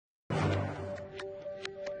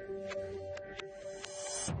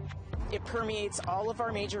It permeates all of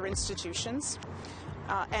our major institutions,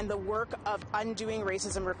 and the work of undoing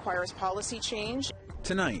racism requires policy change.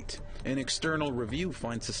 Tonight, an external review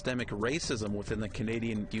finds systemic racism within the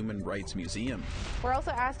Canadian Human Rights Museum. We're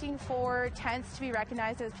also asking for tents to be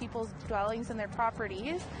recognized as people's dwellings and their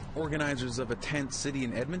properties. Organizers of a tent city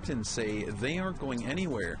in Edmonton say they aren't going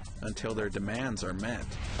anywhere until their demands are met.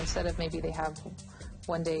 Instead of maybe they have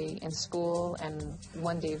one day in school and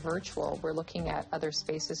one day virtual, we're looking at other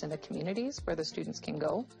spaces in the communities where the students can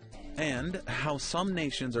go. And how some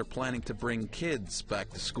nations are planning to bring kids back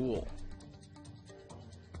to school.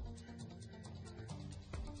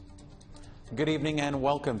 Good evening and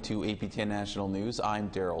welcome to APTN National News. I'm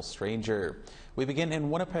Daryl Stranger. We begin in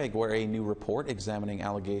Winnipeg, where a new report examining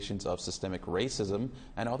allegations of systemic racism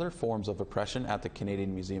and other forms of oppression at the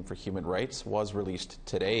Canadian Museum for Human Rights was released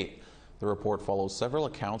today. The report follows several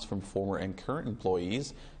accounts from former and current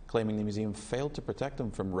employees claiming the museum failed to protect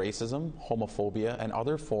them from racism, homophobia, and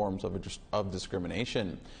other forms of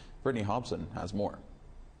discrimination. Brittany Hobson has more.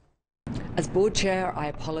 As board chair, I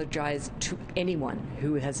apologize to anyone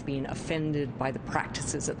who has been offended by the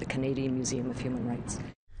practices at the Canadian Museum of Human Rights.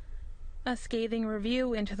 A scathing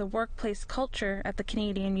review into the workplace culture at the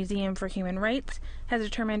Canadian Museum for Human Rights has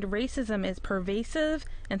determined racism is pervasive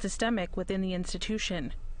and systemic within the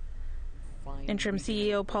institution. Interim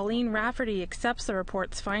CEO Pauline Rafferty accepts the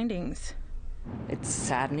report's findings. It's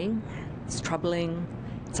saddening, it's troubling,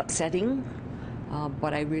 it's upsetting.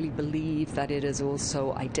 But I really believe that it has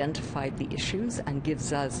also identified the issues and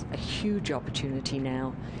gives us a huge opportunity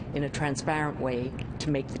now in a transparent way to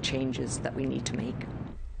make the changes that we need to make.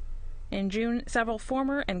 In June, several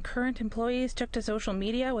former and current employees took to social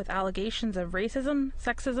media with allegations of racism,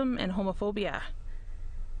 sexism, and homophobia.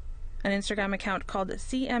 An Instagram account called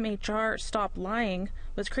CMHR Stop Lying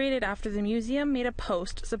was created after the museum made a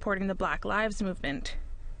post supporting the Black Lives Movement.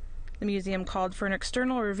 The museum called for an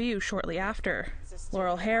external review shortly after.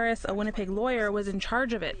 Laurel Harris, a Winnipeg lawyer, was in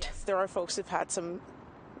charge of it. There are folks who've had some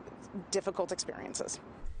difficult experiences.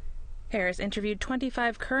 Harris interviewed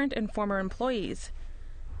 25 current and former employees.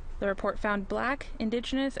 The report found Black,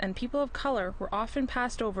 Indigenous, and people of color were often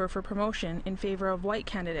passed over for promotion in favor of white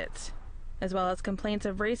candidates, as well as complaints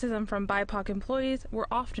of racism from BIPOC employees were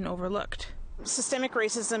often overlooked. Systemic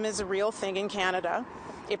racism is a real thing in Canada.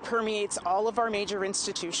 It permeates all of our major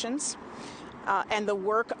institutions, and the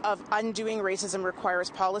work of undoing racism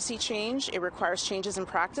requires policy change. It requires changes in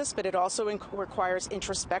practice, but it also requires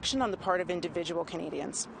introspection on the part of individual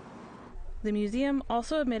Canadians. The museum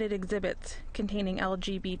also admitted exhibits containing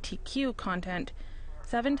LGBTQ content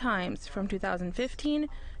 7 times from 2015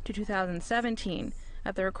 to 2017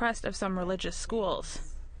 at the request of some religious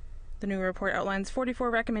schools. The new report outlines 44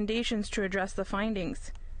 recommendations to address the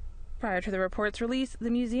findings. Prior to the report's release, the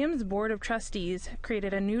museum's Board of Trustees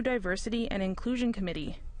created a new Diversity and Inclusion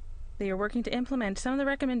Committee. They are working to implement some of the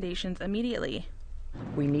recommendations immediately.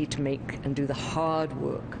 We need to make and do the hard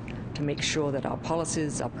work to make sure that our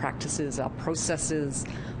policies, our practices, our processes,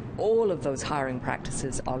 all of those hiring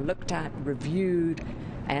practices are looked at, reviewed,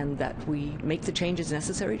 and that we make the changes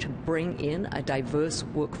necessary to bring in a diverse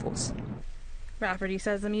workforce. Rafferty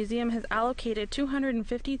says the museum has allocated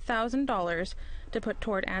 $250,000 to put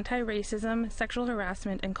toward anti-racism, sexual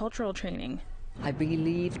harassment, and cultural training. I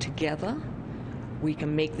believe together we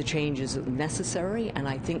can make the changes necessary, and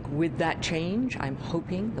I think with that change, I'm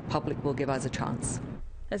hoping the public will give us a chance.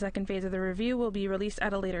 The second phase of the review will be released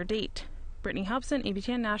at a later date. Brittany Hobson,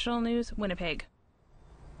 APTN National News, Winnipeg.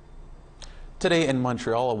 Today in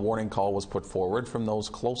Montreal, a warning call was put forward from those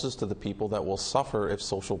closest to the people that will suffer if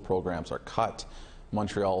social programs are cut.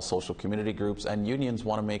 Montreal social community groups and unions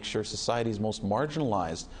want to make sure society's most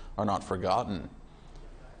marginalized are not forgotten.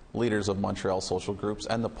 Leaders of Montreal social groups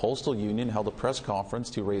and the Postal Union held a press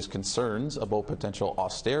conference to raise concerns about potential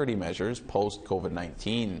austerity measures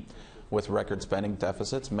post-COVID-19. With record spending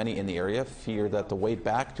deficits, many in the area fear that the way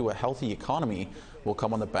back to a healthy economy will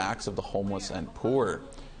come on the backs of the homeless and poor.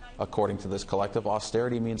 According to this collective,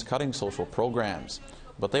 austerity means cutting social programs,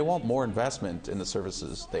 but they want more investment in the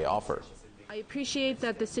services they offer. I appreciate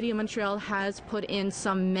that the City of Montreal has put in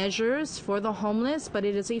some measures for the homeless, but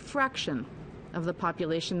it is a fraction of the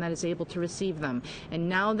population that is able to receive them. And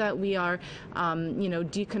now that we are,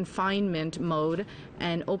 deconfinement mode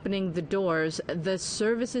and opening the doors, the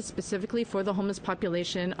services specifically for the homeless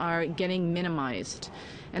population are getting minimized.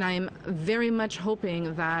 And I am very much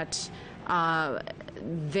hoping that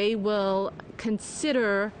they will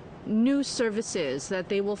consider new services, that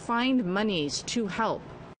they will find monies to help.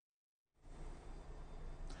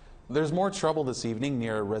 There's more trouble this evening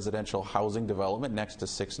near a residential housing development next to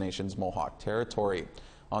Six Nations Mohawk territory.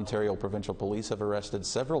 Ontario Provincial Police have arrested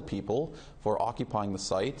several people for occupying the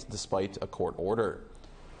site despite a court order.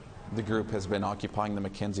 The group has been occupying the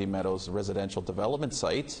Mackenzie Meadows residential development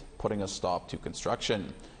site, putting a stop to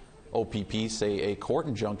construction. OPP say a court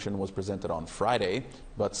injunction was presented on Friday,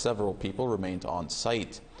 but several people remained on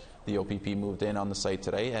site. The OPP moved in on the site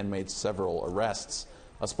today and made several arrests.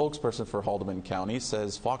 A spokesperson for Haldimand County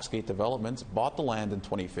says Foxgate Developments bought the land in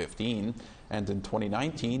 2015 and in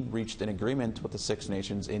 2019 reached an agreement with the Six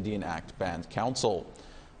Nations Indian Act Band Council.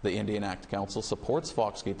 The Indian Act Council supports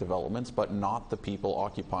Foxgate Developments, but not the people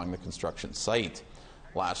occupying the construction site.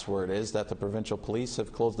 Last word is that the provincial police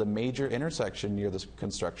have closed a major intersection near the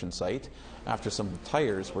construction site after some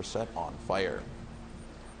tires were set on fire.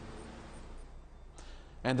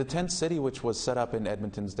 And the tent city, which was set up in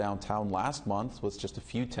Edmonton's downtown last month with just a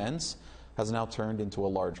few tents, has now turned into a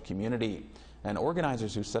large community. And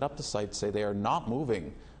organizers who set up the site say they are not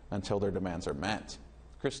moving until their demands are met.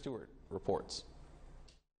 Chris Stewart reports.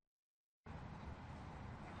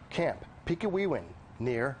 Camp Pekiwewin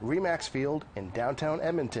near Remax Field in downtown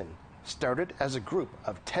Edmonton started as a group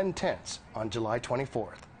of 10 tents on July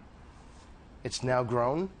 24th. It's now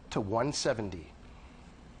grown to 170.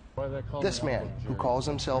 This man, who calls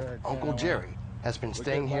himself Uncle Jerry, has been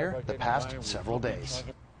staying here the past several days.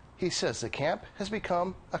 He says the camp has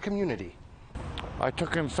become a community. I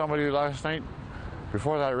took in somebody last night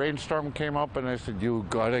before that rainstorm came up, and I said, "You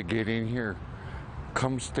gotta get in here.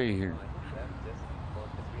 Come stay here."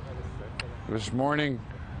 This morning,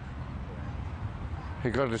 he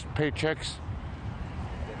got his paychecks.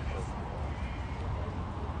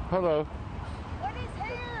 Hello. What is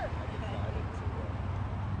here?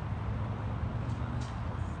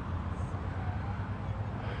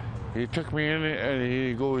 He took me in and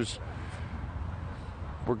he goes,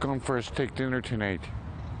 "We're going for a steak dinner tonight.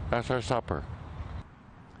 That's our supper."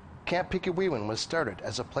 Camp Pekiwewin was started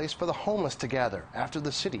as a place for the homeless to gather after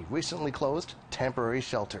the city recently closed temporary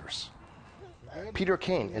shelters. Peter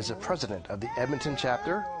Kane is the president of the Edmonton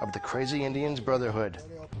chapter of the Crazy Indians Brotherhood.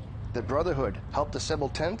 The Brotherhood helped assemble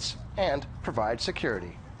tents and provide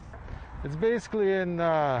security. It's basically in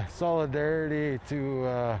solidarity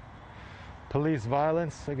to police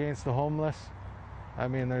violence against the homeless. I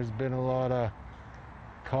mean, there's been a lot of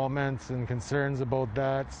comments and concerns about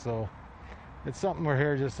that, so it's something we're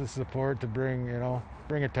here just to support, to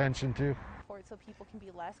bring attention to. So people can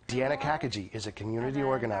be less. Deanna Kakagi is a community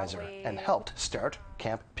organizer and helped start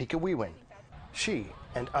Camp Pekiwewin. She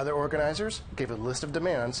and other organizers gave a list of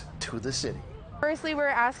demands to the city. Firstly, we're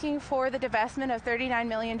asking for the divestment of $39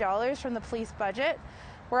 million from the police budget.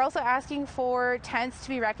 We're also asking for tents to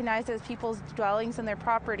be recognized as people's dwellings and their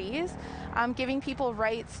properties, giving people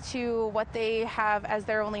rights to what they have as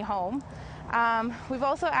their only home. We've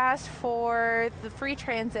also asked for the free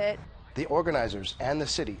transit. The organizers and the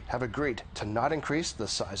city have agreed to not increase the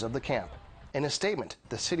size of the camp. In a statement,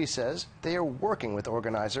 the city says they are working with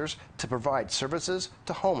organizers to provide services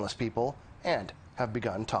to homeless people and have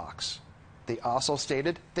begun talks. They also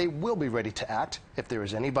stated they will be ready to act if there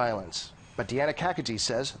is any violence. But Deanna Kakagi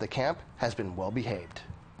says the camp has been well behaved.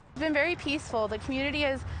 It's been very peaceful. The community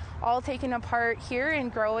has all taken a part here in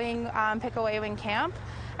growing Pekiwewin camp.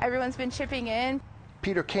 Everyone's been chipping in.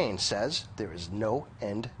 Peter Kane says there is no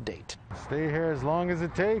end date. Stay here as long as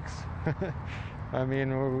it takes. I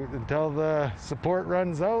mean, until the support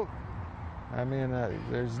runs out. I mean,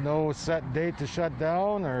 there's no set date to shut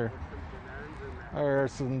down or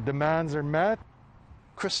some demands are met.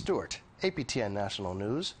 Chris Stewart, APTN National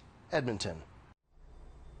News, Edmonton.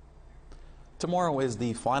 Tomorrow is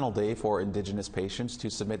the final day for Indigenous patients to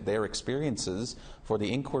submit their experiences for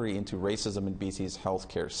the inquiry into racism in BC's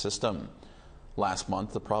healthcare system. Last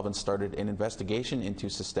month, the province started an investigation into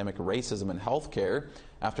systemic racism in healthcare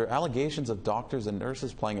after allegations of doctors and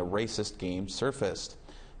nurses playing a racist game surfaced.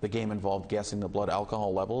 The game involved guessing the blood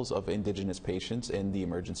alcohol levels of Indigenous patients in the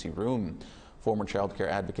emergency room. Former child care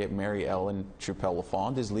advocate Mary Ellen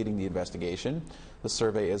Trupel-Lafond is leading the investigation. The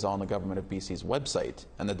survey is on the Government of BC's website,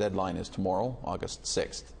 and the deadline is tomorrow, August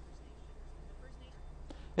 6th.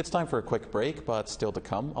 It's time for a quick break, but still to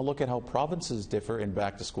come, a look at how provinces differ in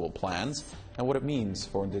back-to-school plans and what it means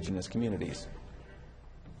for Indigenous communities.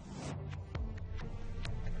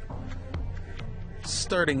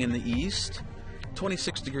 Starting in the east,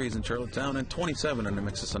 26 degrees in Charlottetown and 27 in a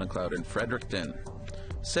mix of sun and cloud in Fredericton.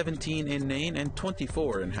 17 in Nain and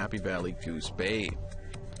 24 in Happy Valley, Goose Bay.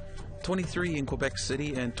 23 in Quebec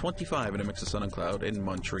City and 25 in a mix of sun and cloud in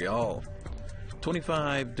Montreal.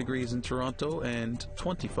 25 degrees in Toronto and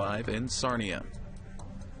 25 in Sarnia.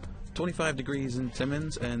 25 degrees in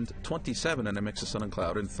Timmins, and 27 and a mix of sun and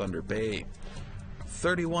cloud in Thunder Bay.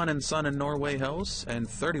 31 and sun in Norway House, and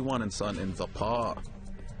 31 and sun in The Paw.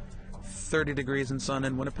 30 degrees and sun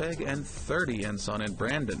in Winnipeg, and 30 and sun in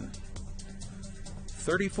Brandon.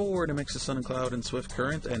 34 and a mix of sun and cloud in Swift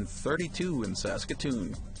Current, and 32 in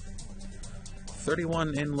Saskatoon.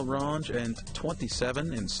 31 in La Ronge, and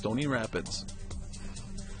 27 in Stony Rapids.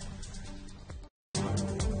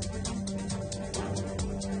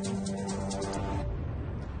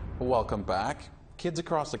 Welcome back. Kids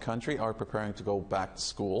across the country are preparing to go back to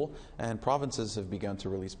school, and provinces have begun to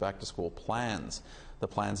release back-to-school plans. The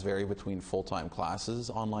plans vary between full-time classes,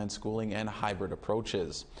 online schooling, and hybrid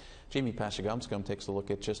approaches. Jamie Pashagumskum takes a look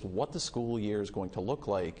at just what the school year is going to look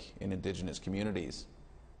like in Indigenous communities.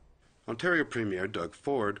 Ontario Premier Doug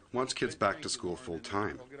Ford wants kids back to school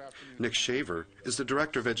full-time. Nick Shaver is the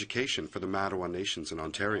Director of Education for the Mattawa Nations in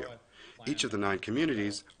Ontario. Each of the 9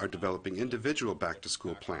 communities are developing individual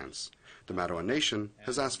back-to-school plans. The Mattawa Nation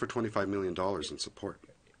has asked for $25 million in support.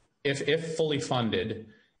 If fully funded,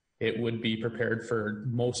 it would be prepared for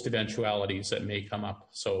most eventualities that may come up.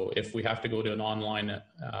 So if we have to go to an online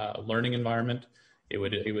learning environment, it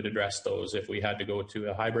would address those. If we had to go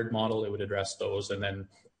to a hybrid model, it would address those. And then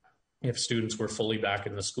if students were fully back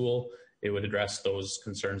in the school, it would address those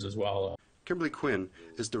concerns as well. Kimberly Quinn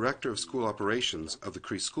is Director of School Operations of the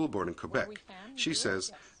Cree School Board in Quebec. She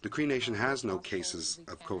says the Cree Nation has no cases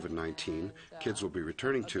of COVID-19 kids will be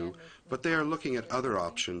returning to, but they are looking at other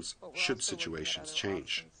options should situations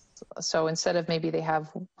change. So instead of maybe they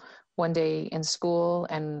have one day in school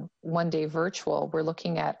and one day virtual, we're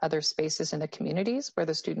looking at other spaces in the communities where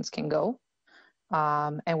the students can go,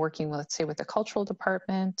 and working, let's say, with the cultural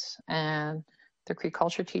department and the Cree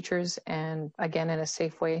culture teachers, and again, in a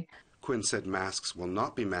safe way. Quinn said masks will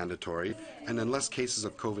not be mandatory, and unless cases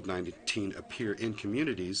of COVID-19 appear in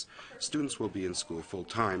communities, students will be in school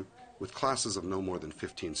full-time with classes of no more than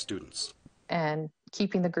 15 students. And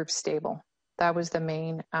keeping the group stable. That was the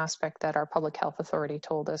main aspect that our public health authority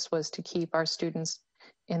told us, was to keep our students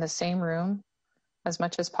in the same room as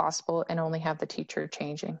much as possible and only have the teacher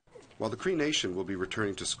changing. While the Cree Nation will be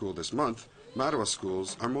returning to school this month, Mattawa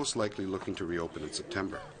schools are most likely looking to reopen in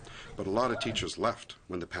September. But a lot of teachers left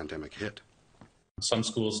when the pandemic hit. Some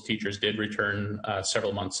schools' teachers did return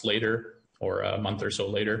several months later, or a month or so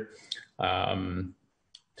later, to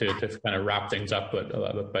kind of wrap things up.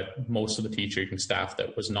 But most of the teaching staff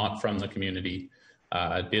that was not from the community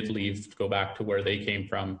did leave to go back to where they came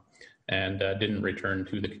from and didn't return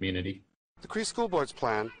to the community. The Cree School Board's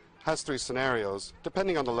plan has 3 scenarios,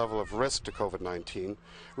 depending on the level of risk to COVID-19,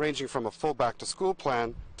 ranging from a full back-to-school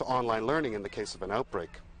plan to online learning in the case of an outbreak.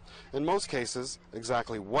 In most cases,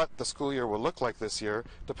 exactly what the school year will look like this year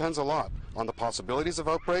depends a lot on the possibilities of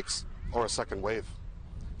outbreaks or a second wave.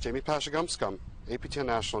 Jamie Pashagumskum, APTN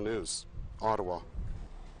National News, Ottawa.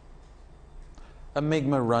 A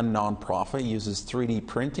Mi'kmaq-run nonprofit uses 3D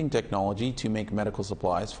printing technology to make medical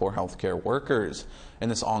supplies for healthcare workers. In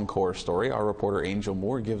this Encore story, our reporter Angel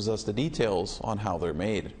Moore gives us the details on how they're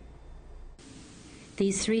made.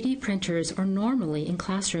 These 3D printers are normally in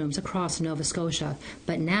classrooms across Nova Scotia,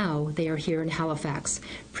 but now they are here in Halifax,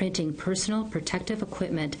 printing personal protective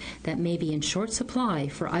equipment that may be in short supply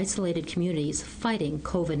for isolated communities fighting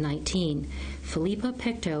COVID-19. Philippa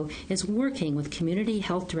Picto is working with community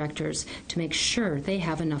health directors to make sure they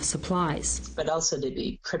have enough supplies. But also to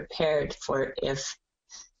be prepared for if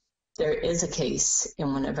there is a case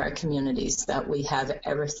in one of our communities, that we have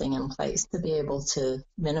everything in place to be able to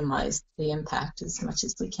minimize the impact as much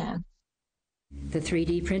as we can. The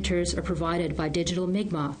 3D printers are provided by Digital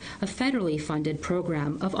Mi'kmaq, a federally funded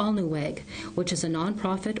program of Alnuweg, which is a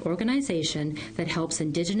nonprofit organization that helps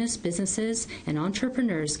Indigenous businesses and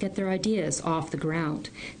entrepreneurs get their ideas off the ground.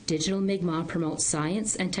 Digital Mi'kmaq promotes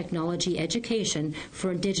science and technology education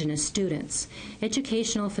for Indigenous students.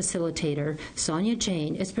 Educational facilitator Sonia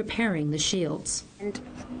Jane is preparing the shields. And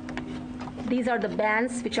these are the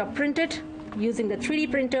bands which are printed using the 3D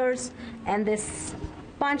printers, and this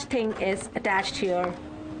sponge thing is attached here,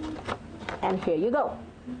 and here you go.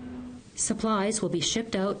 Supplies will be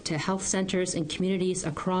shipped out to health centres and communities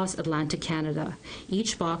across Atlantic Canada.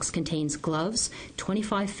 Each box contains gloves,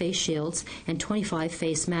 25 face shields, and 25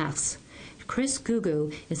 face masks. Chris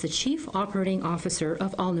Gugu is the Chief Operating Officer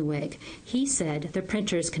of Alnuweg. He said the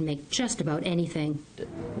printers can make just about anything.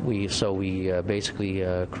 We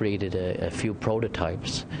basically created a few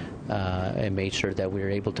prototypes and made sure that we were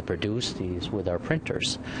able to produce these with our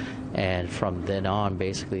printers. And from then on,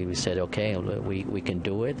 basically, we said, okay, we can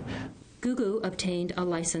do it. Gugu obtained a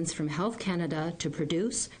license from Health Canada to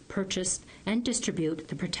produce, purchase, and distribute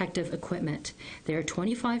the protective equipment. There are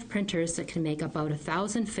 25 printers that can make about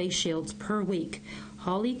 1,000 face shields per week.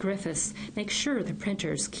 Holly Griffiths makes sure the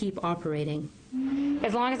printers keep operating.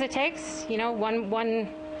 As long as it takes, one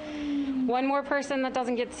more person that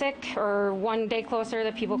doesn't get sick, or one day closer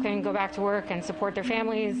that people can go back to work and support their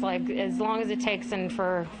families, like as long as it takes and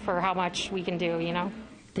for how much we can do,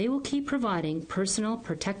 They will keep providing personal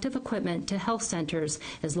protective equipment to health centers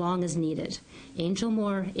as long as needed. Angel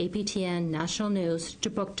Moore, APTN National News,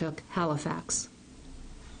 Jabuktuk, Halifax.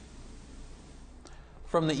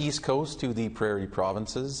 From the East Coast to the Prairie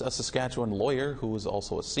Provinces, a Saskatchewan lawyer who is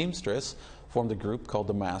also a seamstress formed a group called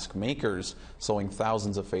the Mask Makers, sewing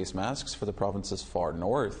thousands of face masks for the province's far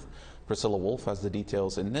north. Priscilla Wolf has the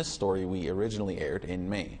details in this story we originally aired in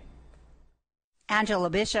May. Angela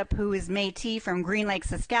Bishop, who is Métis from Green Lake,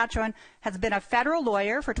 Saskatchewan, has been a federal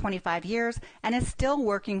lawyer for 25 years and is still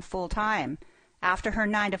working full-time. After her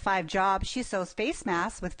 9-to-5 job, she sews face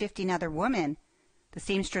masks with 15 other women. The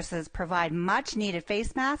seamstresses provide much-needed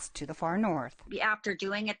face masks to the far north. After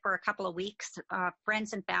doing it for a couple of weeks,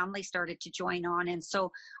 friends and family started to join on, and so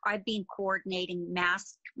I've been coordinating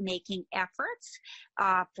mask-making efforts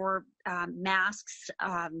for masks,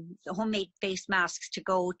 homemade face masks to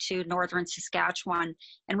go to northern Saskatchewan,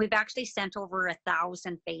 and we've actually sent over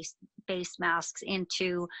 1,000 face masks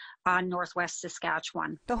into northwest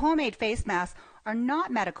Saskatchewan. The homemade face masks are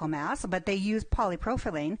not medical masks, but they use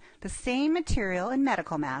polypropylene, the same material in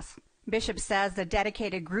medical masks. Bishop says the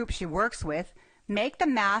dedicated group she works with make the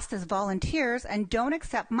masks as volunteers and don't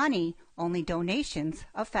accept money, only donations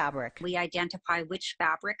of fabric. We identify which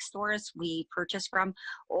fabric stores we purchase from,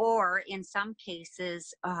 or in some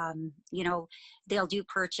cases, they'll do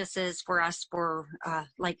purchases for us for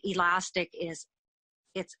like elastic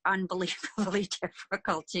it's unbelievably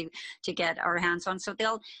difficult to get our hands on. So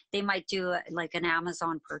they might do like an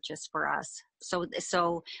Amazon purchase for us.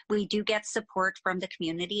 So we do get support from the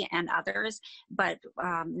community and others, but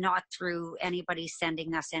not through anybody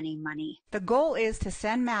sending us any money. The goal is to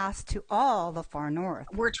send masks to all the far north.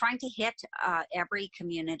 We're trying to hit every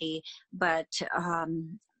community, but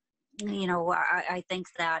I think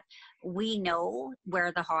that we know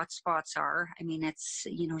where the hot spots are. I mean,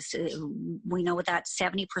 we know that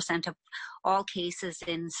 70% of all cases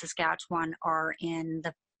in Saskatchewan are in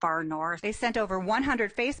the far north. They sent over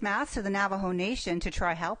 100 face masks to the Navajo Nation to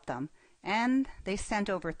try help them, and they sent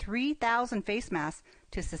over 3,000 face masks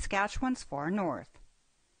to Saskatchewan's far north.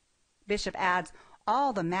 Bishop adds,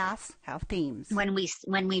 all the masks have themes. When we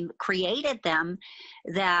created them,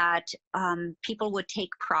 that people would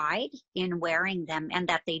take pride in wearing them and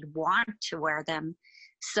that they'd want to wear them.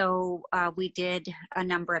 So we did a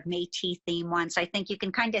number of Métis theme ones. I think you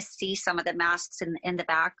can kind of see some of the masks in the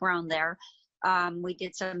background there. We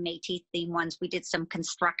did some Métis theme ones. We did some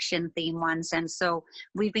construction theme ones. And so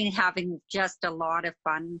we've been having just a lot of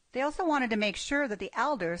fun. They also wanted to make sure that the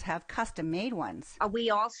elders have custom made ones.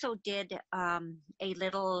 We also did a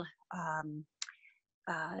little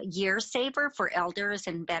year saver for elders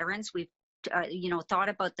and veterans. We've thought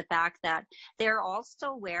about the fact that they're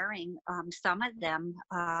also wearing, some of them,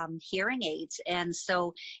 hearing aids. And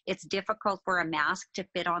so it's difficult for a mask to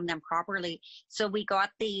fit on them properly. So we got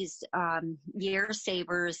these year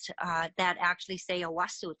savers that actually say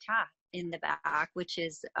awasuta in the back, which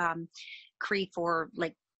is Cree for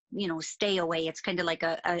stay away. It's kind of like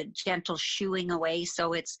a gentle shooing away.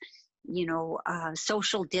 So it's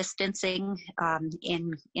social distancing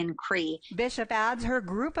in Cree. Bishop adds her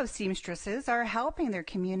group of seamstresses are helping their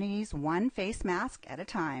communities one face mask at a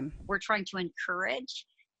time. We're trying to encourage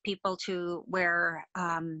people to wear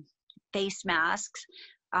face masks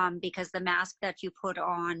because the mask that you put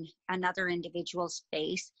on another individual's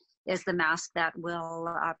face is the mask that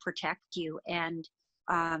will protect you. And,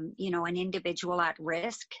 an individual at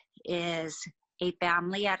risk is a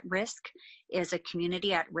family at risk, is a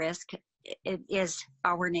community at risk, it is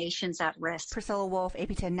our nations at risk. Priscilla Wolf,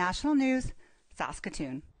 APTN National News,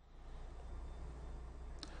 Saskatoon.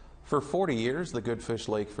 For 40 years, the Goodfish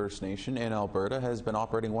Lake First Nation in Alberta has been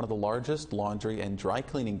operating one of the largest laundry and dry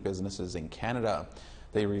cleaning businesses in Canada.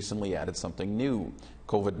 They recently added something new,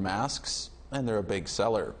 COVID masks, and they're a big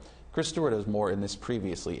seller. Chris Stewart has more in this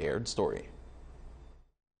previously aired story.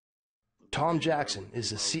 Tom Jackson is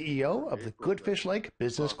the CEO of the Goodfish Lake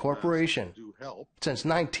Business Corporation. Since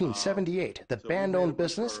 1978, the band-owned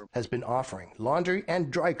business has been offering laundry and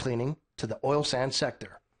dry cleaning to the oil sands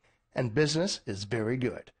sector. And business is very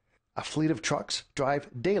good. A fleet of trucks drive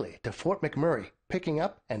daily to Fort McMurray, picking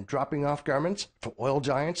up and dropping off garments for oil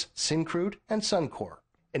giants Syncrude and Suncor.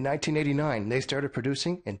 In 1989, they started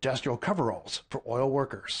producing industrial coveralls for oil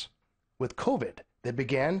workers. With COVID, they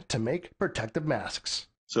began to make protective masks.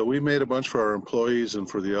 So we made a bunch for our employees and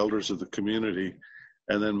for the elders of the community,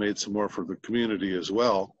 and then made some more for the community as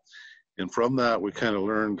well. And from that, we kind of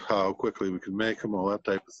learned how quickly we could make them, all that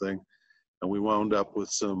type of thing. And we wound up with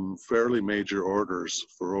some fairly major orders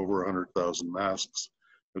for over 100,000 masks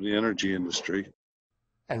for the energy industry.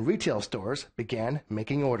 And retail stores began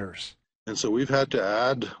making orders. And so we've had to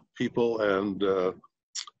add people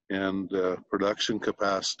and production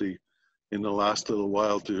capacity in the last little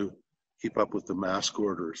while to keep up with the mask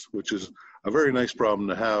orders, which is a very nice problem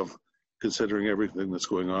to have, considering everything that's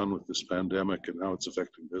going on with this pandemic and how it's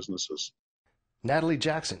affecting businesses. Natalie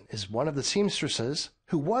Jackson is one of the seamstresses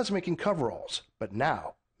who was making coveralls, but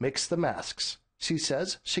now makes the masks. She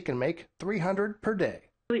says she can make 300 per day.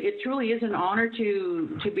 It truly is an honor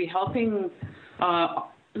to be helping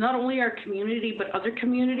not only our community, but other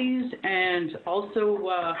communities, and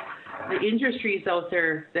also the industries out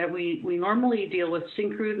there that we normally deal with,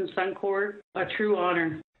 Syncrude and Suncor. A true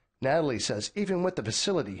honor. Natalie says even with the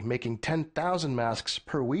facility making 10,000 masks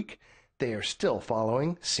per week, they are still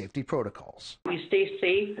following safety protocols. We stay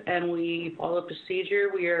safe and we follow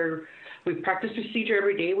procedure. We practice procedure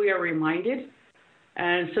every day. We are reminded.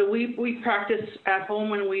 And so we practice at home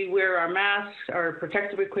when we wear our masks, our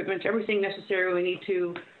protective equipment, everything necessary we need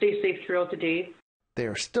to stay safe throughout the day. They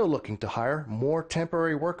are still looking to hire more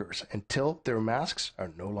temporary workers until their masks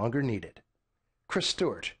are no longer needed. Chris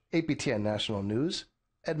Stewart, APTN National News,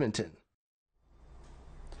 Edmonton.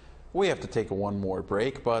 We have to take one more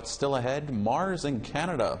break, but still ahead, Mars and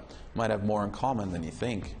Canada might have more in common than you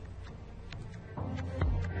think.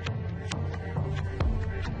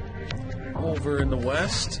 Over in the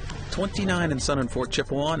west, 29 in sun in Fort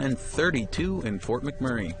Chipewyan and 32 in Fort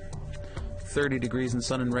McMurray. 30 degrees in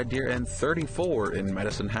sun in Red Deer and 34 in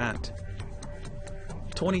Medicine Hat.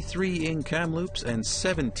 23 in Kamloops and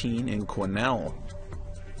 17 in Quesnel.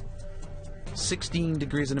 16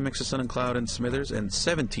 degrees in a mix of sun and cloud in Smithers and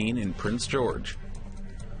 17 in Prince George.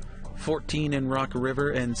 14 in Rock River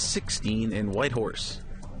and 16 in Whitehorse.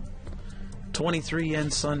 23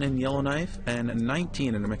 in sun in Yellowknife and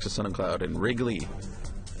 19 in a mix of sun and cloud in Wrigley.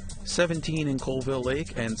 17 in Colville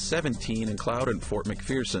Lake and 17 in cloud in Fort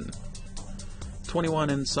McPherson. 21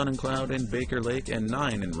 in sun and cloud in Baker Lake and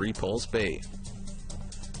 9 in Repulse Bay.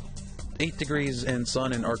 8 degrees in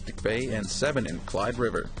sun in Arctic Bay and 7 in Clyde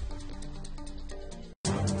River.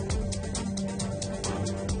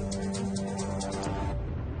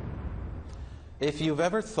 If you've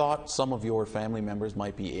ever thought some of your family members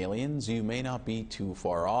might be aliens, you may not be too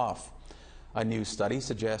far off. A new study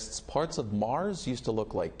suggests parts of Mars used to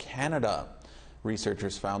look like Canada.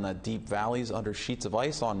 Researchers found that deep valleys under sheets of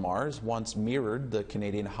ice on Mars once mirrored the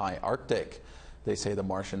Canadian high Arctic. They say the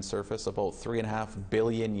Martian surface about 3.5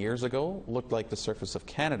 billion years ago looked like the surface of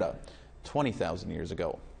Canada 20,000 years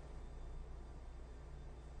ago.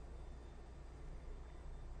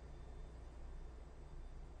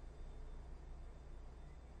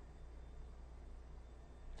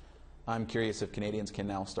 I'm curious if Canadians can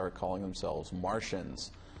now start calling themselves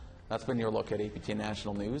Martians. That's been your look at APTN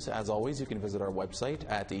National News. As always, you can visit our website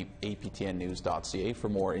at aptnnews.ca for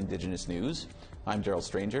more Indigenous news. I'm Gerald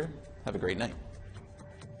Stranger. Have a great night.